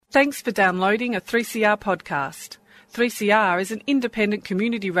Thanks for downloading a 3CR podcast. 3CR is an independent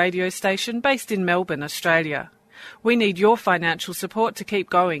community radio station based in Melbourne, Australia. We need your financial support to keep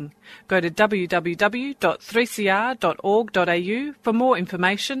going. Go to www.3cr.org.au for more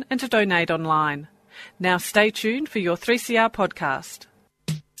information and to donate online. Now stay tuned for your 3CR podcast.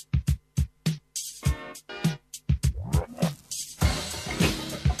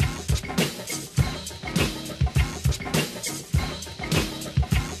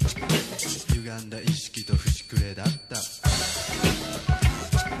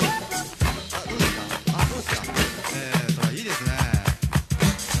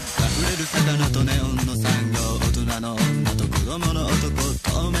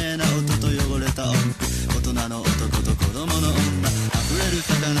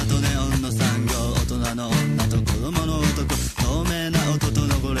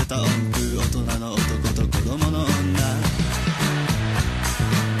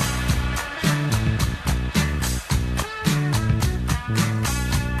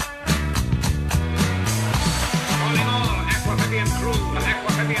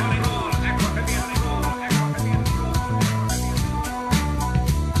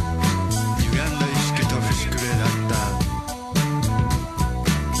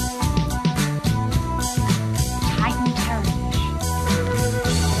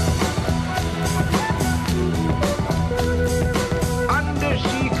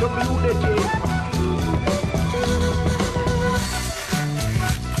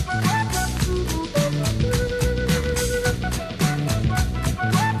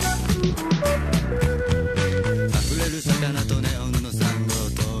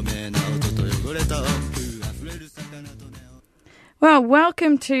 Well,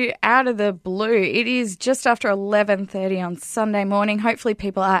 welcome to Out of the Blue. It is just after 11:30 on Sunday morning. Hopefully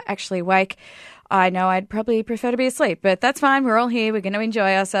people are actually awake. I know I'd probably prefer to be asleep, but that's fine. We're all here. We're going to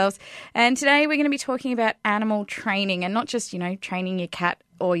enjoy ourselves. And today we're going to be talking about animal training and not just, training your cat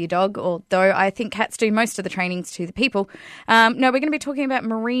or your dog, although I think cats do most of the trainings to the people. No, we're going to be talking about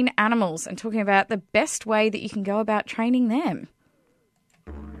marine animals and talking about the best way that you can go about training them.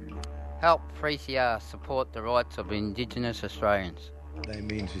 Help 3CR support the rights of Indigenous Australians. They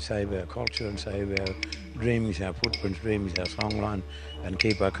mean to save our culture and save our dreams, our footprints, dreams, our songline, and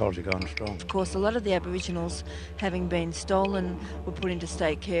keep our culture going strong. Of course, a lot of the Aboriginals, having been stolen, were put into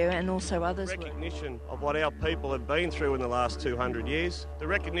state care, and also others. Recognition of what our people have been through in the last 200 years, the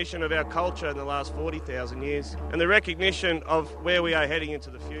recognition of our culture in the last 40,000 years, and the recognition of where we are heading into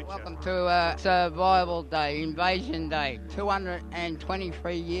the future. Welcome to Survival Day, Invasion Day.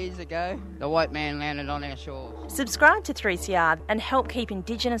 223 years ago, the white man landed on our shores. Subscribe to 3CR and help keep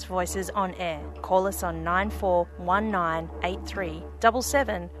Indigenous voices on air. Call us on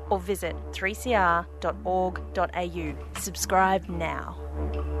 94198377 or visit 3cr.org.au. Subscribe now.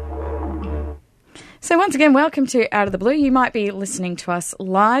 So once again, welcome to Out of the Blue. You might be listening to us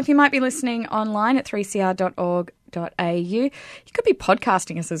live. You might be listening online at 3cr.org.au. You could be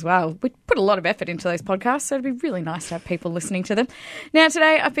podcasting us as well. We put a lot of effort into those podcasts, so it'd be really nice to have people listening to them. Now,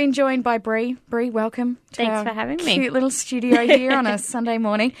 today I've been joined by Bree. Bree, welcome to Thanks our for having me. Cute little studio here on a Sunday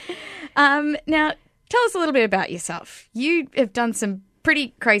morning. Now, tell us a little bit about yourself. You have done some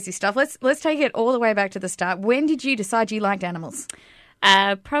pretty crazy stuff. Let's take it all the way back to the start. When did you decide you liked animals?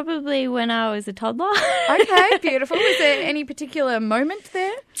 Probably when I was a toddler. Okay, beautiful. Was there any particular moment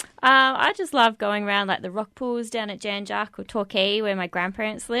there? I just love going around like the rock pools down at Jan Jac or Torquay where my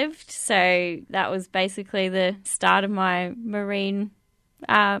grandparents lived. So that was basically the start of my marine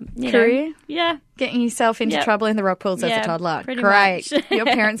career. Yeah. Getting yourself into trouble in the rock pools as a toddler. Pretty Great. much. Your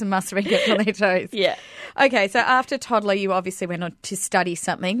parents must have been getting on their toes. Yeah. Okay, so after toddler, you obviously went on to study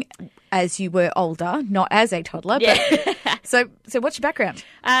something as you were older, not as a toddler. Yeah. But, so what's your background?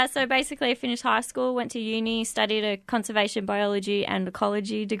 So basically I finished high school, went to uni, studied a conservation biology and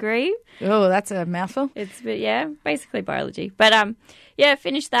ecology degree. Oh, that's a mouthful. It's basically biology. But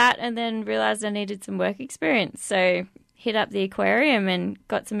finished that and then realised I needed some work experience. So hit up the aquarium and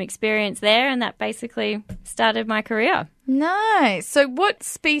got some experience there, and that basically started my career. Nice. So what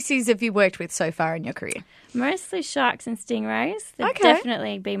species have you worked with so far in your career? Mostly sharks and stingrays. They'd Okay.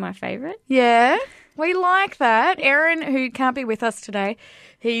 definitely be my favourite. Yeah, we like that. Aaron, who can't be with us today,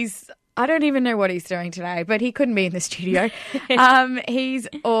 I don't even know what he's doing today, but he couldn't be in the studio. He's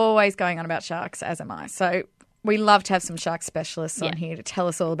always going on about sharks, as am I. So we love to have some shark specialists on here to tell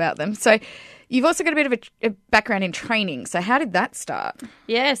us all about them. So you've also got a bit of a background in training. So how did that start?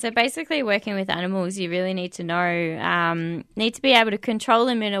 Yeah, so basically working with animals, you really need to know, need to be able to control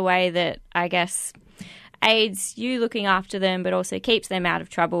them in a way that I guess aids you looking after them, but also keeps them out of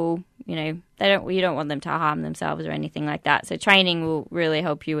trouble. You don't want them to harm themselves or anything like that. So training will really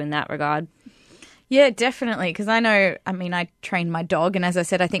help you in that regard. Yeah, definitely. Because I trained my dog, and as I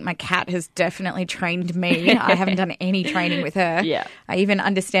said, I think my cat has definitely trained me. I haven't done any training with her. Yeah. I even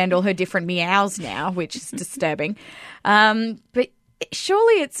understand all her different meows now, which is disturbing. But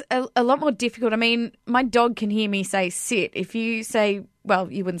surely it's a lot more difficult. I mean, my dog can hear me say sit. If you say, well,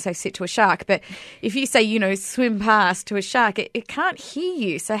 you wouldn't say sit to a shark, but if you say, swim past to a shark, it can't hear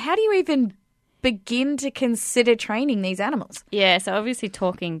you. So how do you even begin to consider training these animals? Yeah, so obviously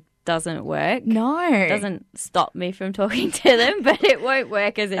talking doesn't work. No. It doesn't stop me from talking to them, but it won't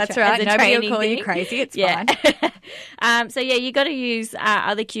work as a That's right. as a Nobody training will call thing. you crazy. It's yeah. fine. So you got to use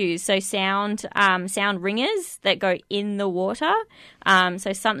other cues. So sound ringers that go in the water.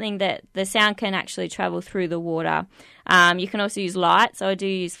 So something that the sound can actually travel through the water. You can also use lights. So I do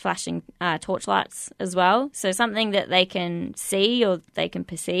use flashing torch lights as well. So something that they can see or they can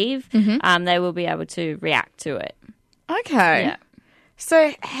perceive, they will be able to react to it. Okay. Yeah.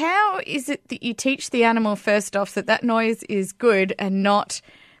 So how is it that you teach the animal first off that noise is good and not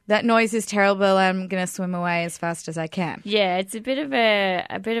that noise is terrible, I'm going to swim away as fast as I can? Yeah, it's a bit of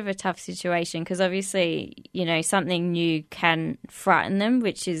a tough situation because obviously, something new can frighten them,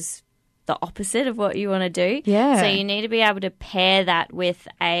 which is the opposite of what you want to do. Yeah. So you need to be able to pair that with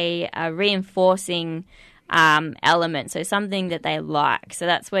a reinforcing element, so something that they like. So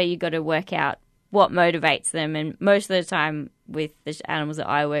that's where you got to work out what motivates them, and most of the time with the animals that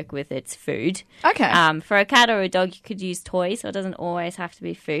I work with, it's food. Okay. For a cat or a dog, you could use toys, so it doesn't always have to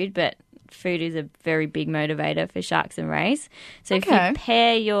be food, but food is a very big motivator for sharks and rays. So if you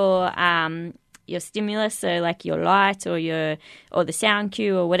pair your stimulus, so like your light or the sound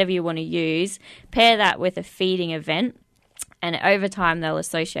cue or whatever you want to use, pair that with a feeding event. And over time, they'll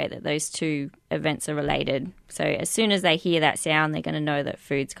associate that those two events are related. So as soon as they hear that sound, they're going to know that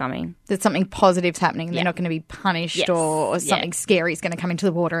food's coming. That something positive's happening and they're not going to be punished or something scary is going to come into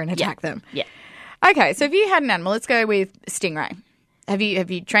the water and attack them. Yeah. Okay, so if you had an animal, let's go with stingray. Have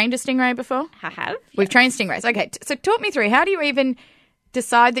you trained a stingray before? I have. We've trained stingrays. Okay, so talk me through, how do you even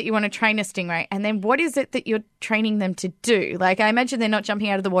decide that you want to train a stingray, and then what is it that you're training them to do? Like, I imagine they're not jumping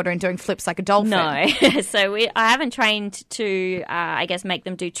out of the water and doing flips like a dolphin. No. So I haven't trained to, make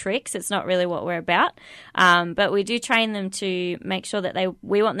them do tricks. It's not really what we're about. But we do train them to make sure that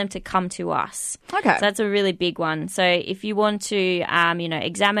we want them to come to us. Okay. So that's a really big one. So if you want to,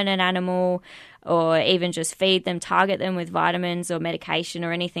 examine an animal or even just feed them, target them with vitamins or medication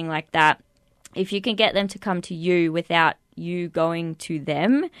or anything like that, if you can get them to come to you without you going to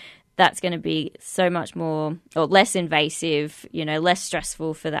them, that's going to be so much more or less invasive, less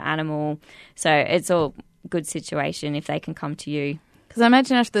stressful for the animal. So it's all good situation if they can come to you. Because I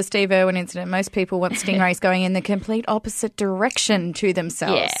imagine after the Steve Irwin incident, most people want stingrays going in the complete opposite direction to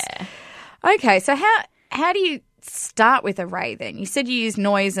themselves. Yeah. Okay, so how do you start with a ray then? You said you use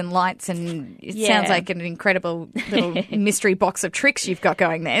noise and lights, and it sounds like an incredible little mystery box of tricks you've got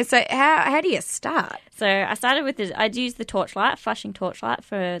going there. So how do you start? So I started with I'd use the torchlight, flashing torchlight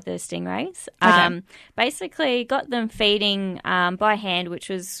for the stingrays. Okay. Basically got them feeding by hand, which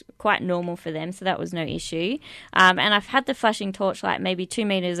was quite normal for them, so that was no issue. And I've had the flashing torchlight maybe 2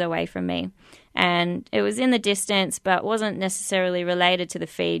 meters away from me. And it was in the distance, but wasn't necessarily related to the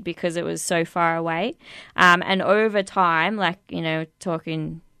feed because it was so far away. And over time,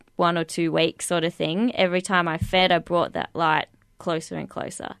 talking 1 or 2 weeks sort of thing, every time I fed, I brought that light closer and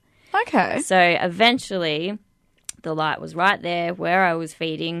closer. Okay. So eventually, the light was right there where I was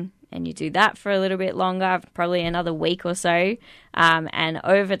feeding, and you do that for a little bit longer, probably another week or so. And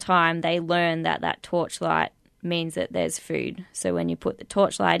over time, they learn that torchlight means that there's food. So when you put the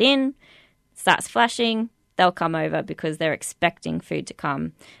torchlight in, starts flashing, they'll come over because they're expecting food to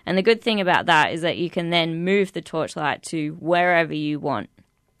come. And the good thing about that is that you can then move the torchlight to wherever you want,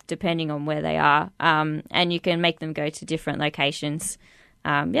 depending on where they are. And you can make them go to different locations.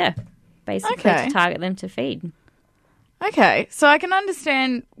 Basically to target them to feed. Okay, so I can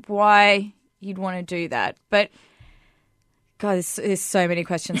understand why you'd want to do that, but God, there's so many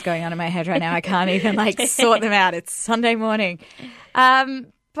questions going on in my head right now. I can't even sort them out. It's Sunday morning.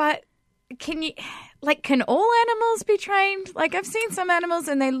 But can all animals be trained? I've seen some animals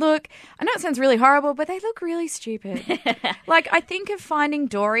and they look, I know it sounds really horrible, but they look really stupid. I think of Finding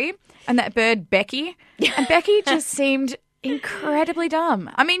Dory and that bird Becky, and Becky just seemed incredibly dumb.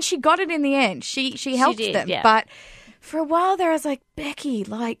 I mean, she got it in the end. She helped them. Yeah. But for a while there, I was like, Becky,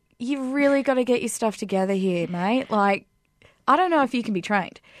 you really got to get your stuff together here, mate. I don't know if you can be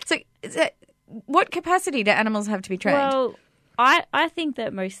trained. So what capacity do animals have to be trained? Well, I think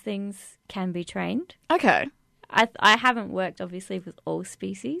that most things can be trained. Okay. I haven't worked, obviously, with all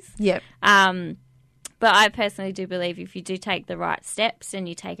species. Yep. But I personally do believe if you do take the right steps and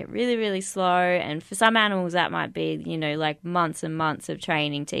you take it really, really slow, and for some animals that might be, like months and months of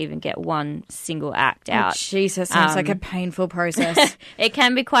training to even get one single act out. Oh, jeez, that sounds like a painful process. It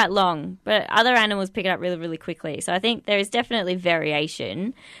can be quite long, but other animals pick it up really, really quickly. So I think there is definitely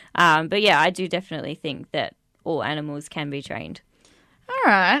variation. But yeah, I do definitely think that all animals can be trained.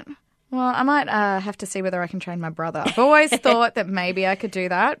 All right. Well, I might have to see whether I can train my brother. I've always thought that maybe I could do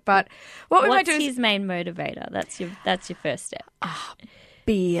that, but what we might do is... What's his main motivator? That's your first step.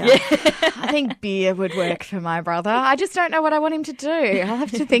 Beer. I think beer would work for my brother. I just don't know what I want him to do. I'll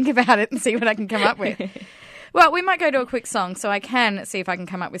have to think about it and see what I can come up with. Well, we might go to a quick song so I can see if I can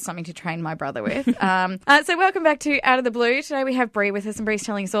come up with something to train my brother with. So welcome back to Out of the Blue. Today we have Bree with us, and Bree's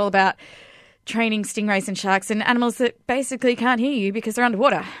telling us all about training stingrays and sharks and animals that basically can't hear you because they're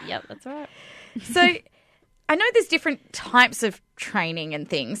underwater. Yep, that's right. So I know there's different types of training and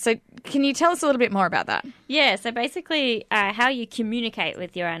things. So can you tell us a little bit more about that? Yeah, so basically how you communicate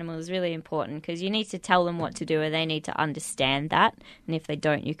with your animal is really important because you need to tell them what to do and they need to understand that. And if they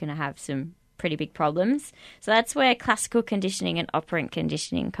don't, you can have some pretty big problems. So that's where classical conditioning and operant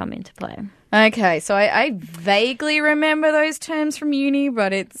conditioning come into play. Okay, so I vaguely remember those terms from uni,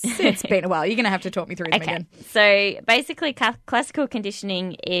 but it's been a while. You're going to have to talk me through them again. So basically classical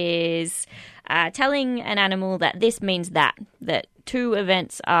conditioning is telling an animal that this means that two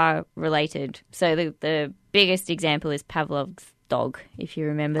events are related. So the biggest example is Pavlov's dog, if you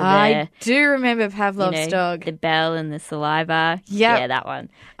remember. I do remember Pavlov's dog. The bell and the saliva. Yep. Yeah, that one.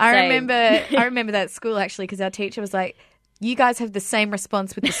 I remember that at school, actually, because our teacher was like, you guys have the same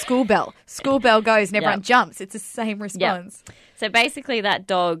response with the school bell. School bell goes and everyone jumps. It's the same response. Yep. So basically that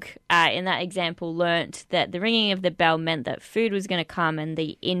dog, in that example, learnt that the ringing of the bell meant that food was going to come, and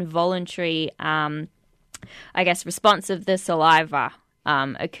the involuntary, response of the saliva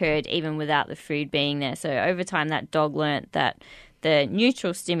occurred even without the food being there. So over time that dog learnt that the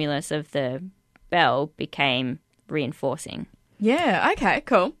neutral stimulus of the bell became reinforcing. Yeah, okay,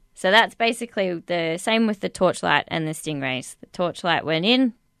 cool. So that's basically the same with the torchlight and the stingrays. The torchlight went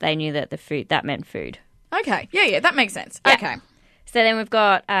in, they knew that that meant food. Okay, yeah, that makes sense. Yeah. Okay. So then we've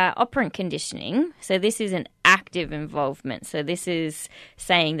got operant conditioning. So this is an active involvement. So this is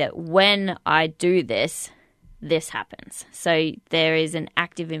saying that when I do this, this happens. So there is an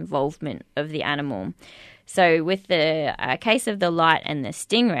active involvement of the animal. So with the case of the light and the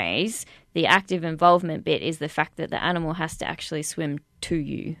stingrays, the active involvement bit is the fact that the animal has to actually swim to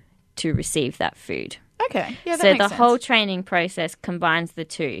you to receive that food. Okay, yeah, that so makes sense. the whole training process combines the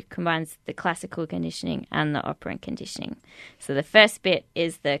two, combines the classical conditioning and the operant conditioning. So the first bit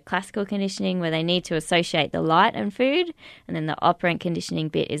is the classical conditioning where they need to associate the light and food, and then the operant conditioning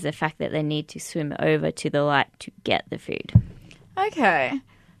bit is the fact that they need to swim over to the light to get the food. Okay,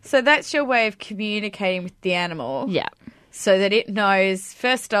 so that's your way of communicating with the animal. Yeah. So that it knows,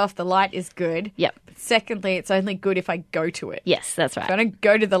 first off, the light is good. Yep. But secondly, it's only good if I go to it. Yes, that's right. If I don't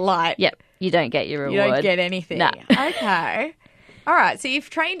go to the light. Yep. You don't get your reward. You don't get anything. No. Okay. All right. So you've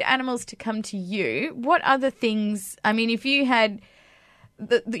trained animals to come to you. What other things? I mean, if you had,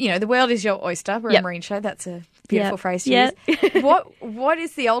 the world is your oyster. We're a marine show. That's a beautiful phrase to use. What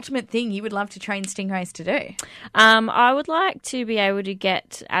is the ultimate thing you would love to train stingrays to do? I would like to be able to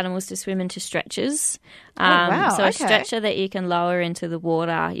get animals to swim into stretches. Wow. So a stretcher that you can lower into the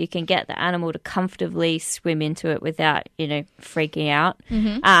water. You can get the animal to comfortably swim into it without, freaking out.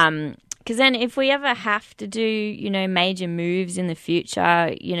 Mm-hmm. Because then if we ever have to do, major moves in the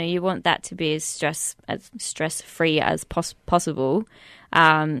future, you want that to be as stress-free as possible.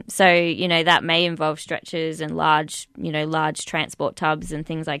 So, that may involve stretchers and large transport tubs and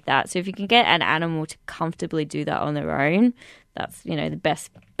things like that. So if you can get an animal to comfortably do that on their own, that's, the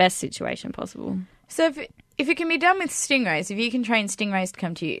best situation possible. So if it can be done with stingrays, if you can train stingrays to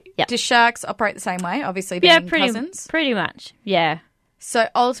come to you, do sharks operate the same way, obviously being cousins? Pretty much, yeah. So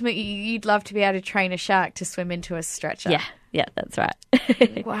ultimately, you'd love to be able to train a shark to swim into a stretcher. Yeah, that's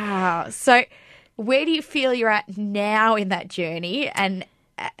right. Wow. So where do you feel you're at now in that journey, and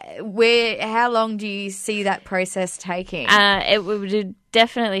how long do you see that process taking? It would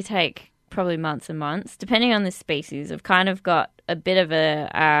definitely take probably months and months, depending on the species. I've kind of got a bit of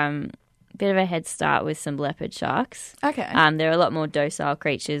a head start with some leopard sharks. Okay. They're a lot more docile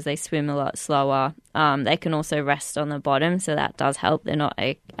creatures. They swim a lot slower. They can also rest on the bottom, so that does help. They're not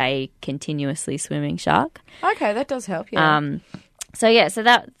a continuously swimming shark. Okay, that does help. Yeah. So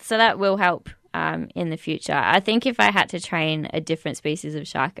that will help. in the future. I think if I had to train a different species of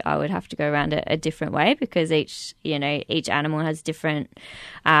shark, I would have to go around it a different way, because each animal has different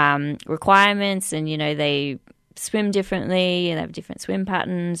requirements, and they swim differently and have different swim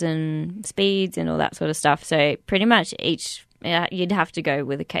patterns and speeds and all that sort of stuff. So pretty much you'd have to go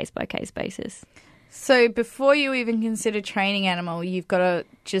with a case-by-case basis. So before you even consider training animal, you've got to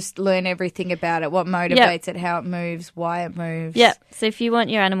just learn everything about it, what motivates it, how it moves, why it moves. Yeah. So if you want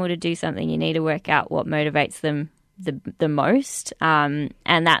your animal to do something, you need to work out what motivates them the most, and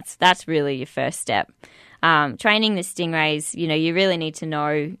that's really your first step. Training the stingrays, you really need to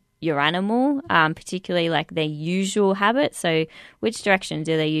know your animal, particularly like their usual habits. So which direction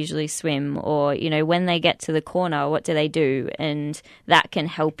do they usually swim, or when they get to the corner, what do they do? And that can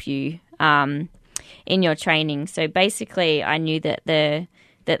help you in your training. So basically, I knew that the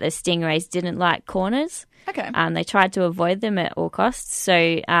stingrays didn't like corners. Okay. They tried to avoid them at all costs.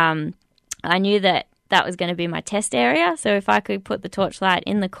 So I knew that was going to be my test area. So if I could put the torchlight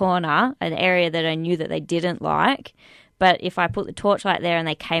in the corner, an area that I knew that they didn't like, but if I put the torchlight there and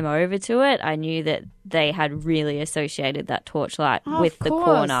they came over to it, I knew that they had really associated that torchlight with the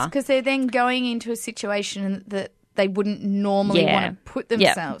corner. Because they're then going into a situation that they wouldn't normally want to put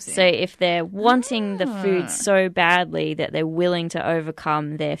themselves in. So if they're wanting the food so badly that they're willing to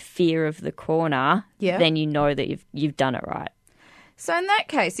overcome their fear of the corner, then you know that you've done it right. So in that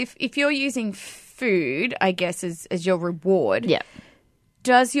case, if you're using food, I guess, as your reward,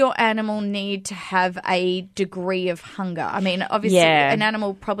 does your animal need to have a degree of hunger? I mean, obviously, an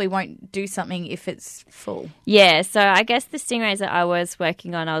animal probably won't do something if it's full. Yeah, so I guess the stingrays that I was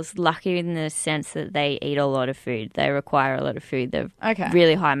working on, I was lucky in the sense that they eat a lot of food. They require a lot of food. They're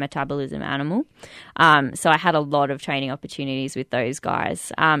really high metabolism animal. So I had a lot of training opportunities with those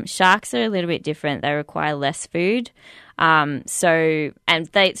guys. Sharks are a little bit different. They require less food.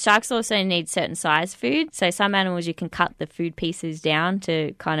 Sharks also need certain size food. So some animals you can cut the food pieces down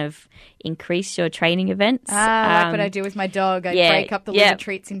to kind of increase your training events. Like what I do with my dog. I break up the little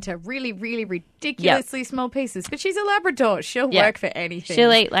treats into really, really ridiculously small pieces. But she's a Labrador. She'll work for anything.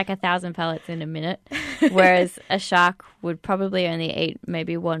 She'll eat like 1,000 pellets in a minute, whereas a shark would probably only eat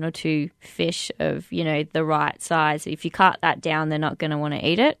maybe 1 or 2 fish of, the right size. If you cut that down, they're not going to want to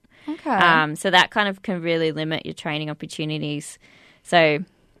eat it. Okay. So that kind of can really limit your training opportunities. So,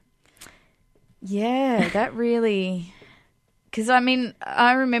 yeah, that really... Because, I mean,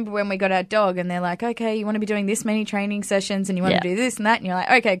 I remember when we got our dog and they're like, okay, you want to be doing this many training sessions and you want to do this and that. And you're like,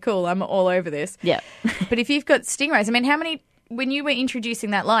 okay, cool, I'm all over this. Yeah. But if you've got stingrays, I mean, when you were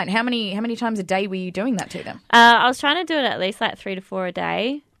introducing that line, how many times a day were you doing that to them? I was trying to do it at least like 3 to 4 a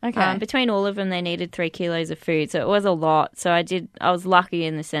day. Okay. Between all of them, they needed 3 kilos of food, so it was a lot. So I was lucky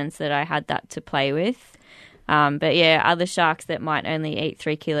in the sense that I had that to play with. But yeah, other sharks that might only eat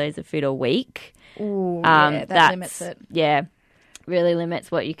 3 kilos of food a week. Ooh, that limits it. Yeah, really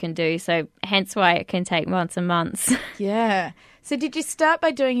limits what you can do. So hence why it can take months and months. Yeah. So did you start by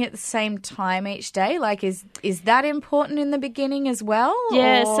doing it at the same time each day? Like, is that important in the beginning as well?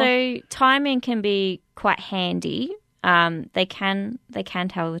 Yeah. Or? So timing can be quite handy. They can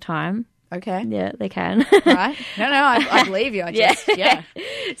tell the time. Okay. Yeah, they can. Right. No, I believe you. Yeah.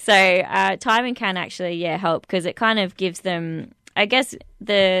 So timing can actually, help because it kind of gives them, I guess,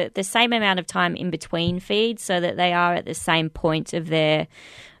 the same amount of time in between feeds so that they are at the same point of their,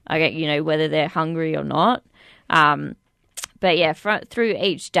 whether they're hungry or not. But yeah, through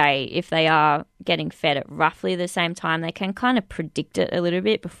each day, if they are getting fed at roughly the same time, they can kind of predict it a little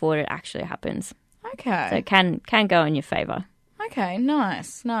bit before it actually happens. Okay. So it can go in your favour. Okay,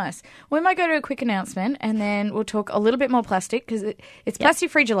 nice. We might go to a quick announcement and then we'll talk a little bit more plastic because it's Plastic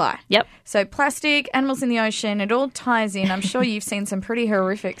Free July. Yep. So plastic, animals in the ocean, it all ties in. I'm sure you've seen some pretty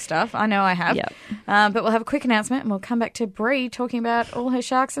horrific stuff. I know I have. Yep. But we'll have a quick announcement and we'll come back to Bree talking about all her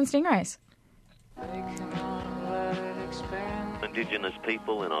sharks and stingrays. Indigenous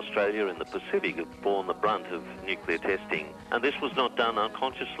people in Australia and the Pacific have borne the brunt of nuclear testing, and this was not done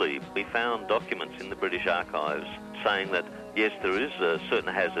unconsciously. We found documents in the British archives saying that, yes, there is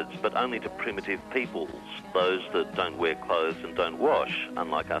certain hazards, but only to primitive peoples, those that don't wear clothes and don't wash,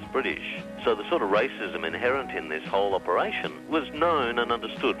 unlike us British. So the sort of racism inherent in this whole operation was known and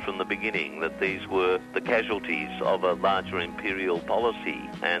understood from the beginning, that these were the casualties of a larger imperial policy,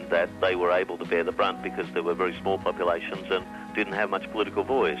 and that they were able to bear the brunt because there were very small populations and didn't have much political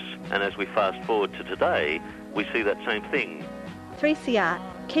voice. And as we fast forward to today, we see that same thing. 3CR,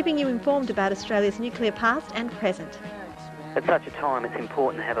 keeping you informed about Australia's nuclear past and present. At such a time, it's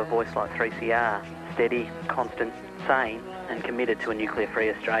important to have a voice like 3CR, steady, constant, sane and committed to a nuclear-free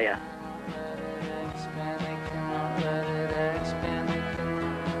Australia.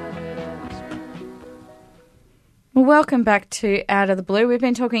 Well, welcome back to Out of the Blue. We've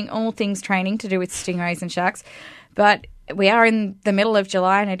been talking all things training to do with stingrays and sharks, but we are in the middle of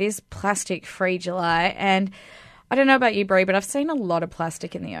July and it is Plastic-Free July. And I don't know about you, Brie, but I've seen a lot of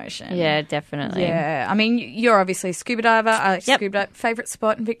plastic in the ocean. Yeah, definitely. Yeah. I mean, you're obviously a scuba diver. I like scuba dive. Favourite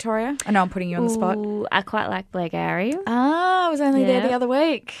spot in Victoria? I know I'm putting you on the spot. I quite like Blackberry. I was only there the other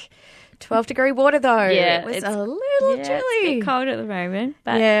week. 12-degree water, though. Yeah, it was it's a little chilly. It's a bit cold at the moment,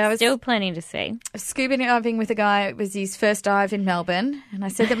 but still plenty to see. Scuba diving with a guy. It was his first dive in Melbourne, and I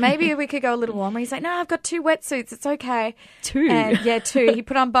said that maybe we could go a little warmer. He's like, no, I've got 2 wetsuits. It's okay. 2? And, 2. He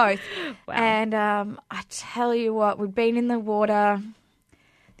put on both. Wow. And I tell you what, we'd been in the water.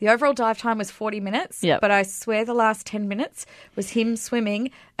 The overall dive time was 40 minutes, but I swear the last 10 minutes was him swimming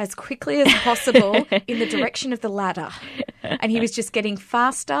as quickly as possible in the direction of the ladder. And he was just getting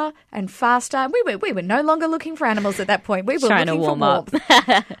faster and faster. We were no longer looking for animals at that point. We were trying looking to warm for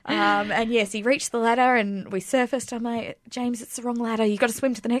up. And yes, he reached the ladder and we surfaced. I'm like, James, it's the wrong ladder. You got to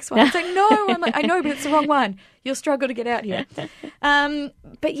swim to the next one. He's like, no. I'm like, I know, but it's the wrong one. You'll struggle to get out here.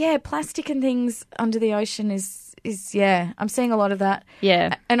 But yeah, plastic and things under the ocean is I'm seeing a lot of that.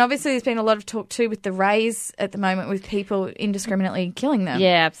 Yeah. And obviously there's been a lot of talk too with the rays at the moment with people indiscriminately killing them.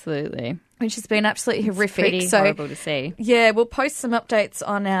 Yeah, absolutely. Which has been absolutely horrific. Pretty horrible to see. Yeah, we'll post some updates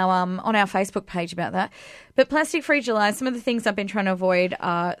on our Facebook page about that. But Plastic-Free July, some of the things I've been trying to avoid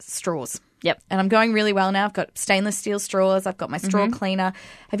are straws. Yep. And I'm going really well now. I've got stainless steel straws. I've got my straw cleaner.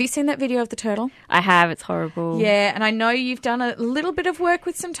 Have you seen that video of the turtle? I have. It's horrible. Yeah, and I know you've done a little bit of work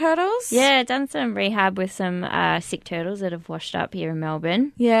with some turtles. Yeah, done some rehab with some sick turtles that have washed up here in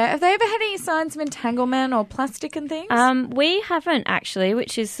Melbourne. Yeah. Have they ever had any signs of entanglement or plastic and things? We haven't actually,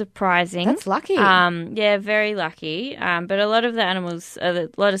 which is surprising. That's lucky. Yeah, very lucky. But a lot of the animals, a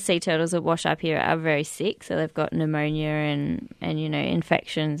lot of sea turtles that wash up here are very sick, so they've got pneumonia and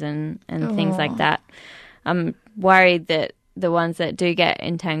infections and things like that. I'm worried that the ones that do get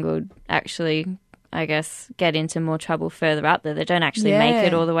entangled actually, I guess, get into more trouble further up, that they don't actually make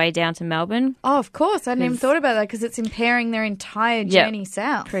it all the way down to Melbourne. Oh, of course. I hadn't even thought about that because it's impairing their entire journey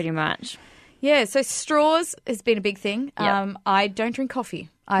south. Pretty much. Yeah, so straws has been a big thing. I don't drink coffee.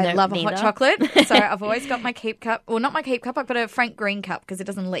 I love a hot neither. chocolate. So I've always got my Keep cup. Well, not my Keep cup. I've got a Frank Green cup because it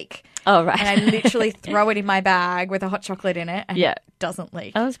doesn't leak. Oh, right. And I literally throw it in my bag with a hot chocolate in it and it doesn't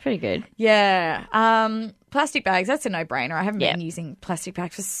leak. Oh, that's pretty good. Yeah. Plastic bags, that's a no-brainer. I haven't been using plastic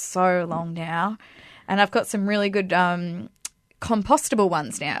bags for so long now. And I've got some really good compostable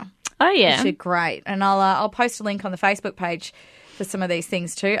ones now. Oh, yeah. Which are great. And I'll post a link on the Facebook page for some of these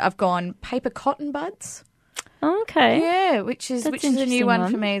things too. I've gone paper cotton buds. Okay. Yeah, which is a new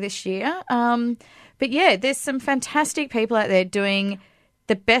one for me this year. But yeah, there's some fantastic people out there doing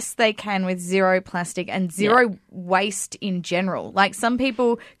the best they can with zero plastic and zero waste in general. Like some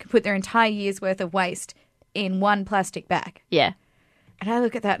people can put their entire year's worth of waste in one plastic bag. Yeah. And I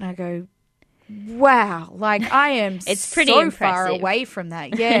look at that and I go, wow, like I am it's pretty so impressive. far away from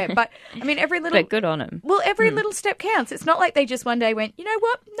that. Yeah, but I mean every little... But good on them. Well, every little step counts. It's not like they just one day went, you know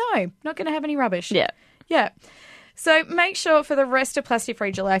what? No, not going to have any rubbish. Yeah. Yeah. So make sure for the rest of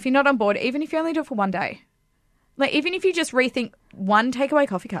Plastic-Free July, if you're not on board, even if you only do it for one day, like even if you just rethink one takeaway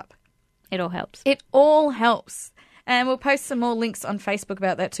coffee cup. It all helps. It all helps. And we'll post some more links on Facebook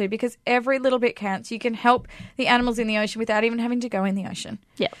about that too, because every little bit counts. You can help the animals in the ocean without even having to go in the ocean.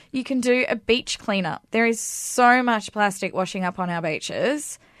 Yeah. You can do a beach cleanup. There is so much plastic washing up on our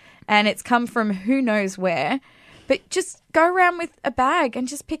beaches, and it's come from who knows where. But just go around with a bag and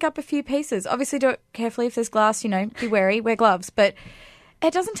just pick up a few pieces. Obviously do it carefully. If there's glass, be wary, wear gloves. But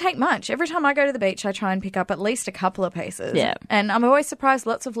it doesn't take much. Every time I go to the beach, I try and pick up at least a couple of pieces. Yeah. And I'm always surprised,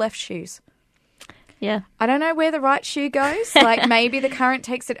 lots of left shoes. Yeah. I don't know where the right shoe goes. Like maybe the current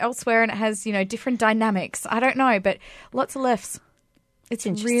takes it elsewhere and it has, different dynamics. I don't know, but lots of lefts. It's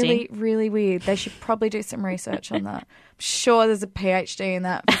really, really weird. They should probably do some research on that. I'm sure there's a PhD in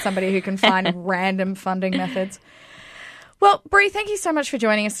that for somebody who can find random funding methods. Well, Brie, thank you so much for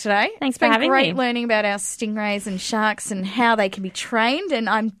joining us today. Thanks for having me. It's been great learning about our stingrays and sharks and how they can be trained, and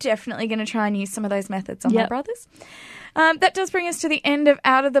I'm definitely going to try and use some of those methods on my brothers. That does bring us to the end of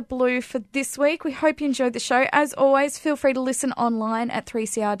Out of the Blue for this week. We hope you enjoyed the show. As always, feel free to listen online at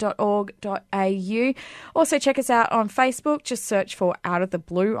 3cr.org.au. Also check us out on Facebook. Just search for Out of the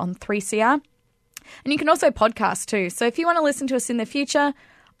Blue on 3CR. And you can also podcast too. So if you want to listen to us in the future,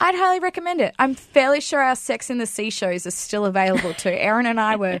 I'd highly recommend it. I'm fairly sure our Sex in the Sea shows are still available too. Erin and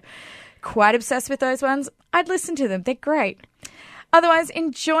I were quite obsessed with those ones. I'd listen to them. They're great. Otherwise,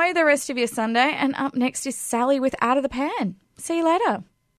 enjoy the rest of your Sunday. And up next is Sally with Out of the Pan. See you later.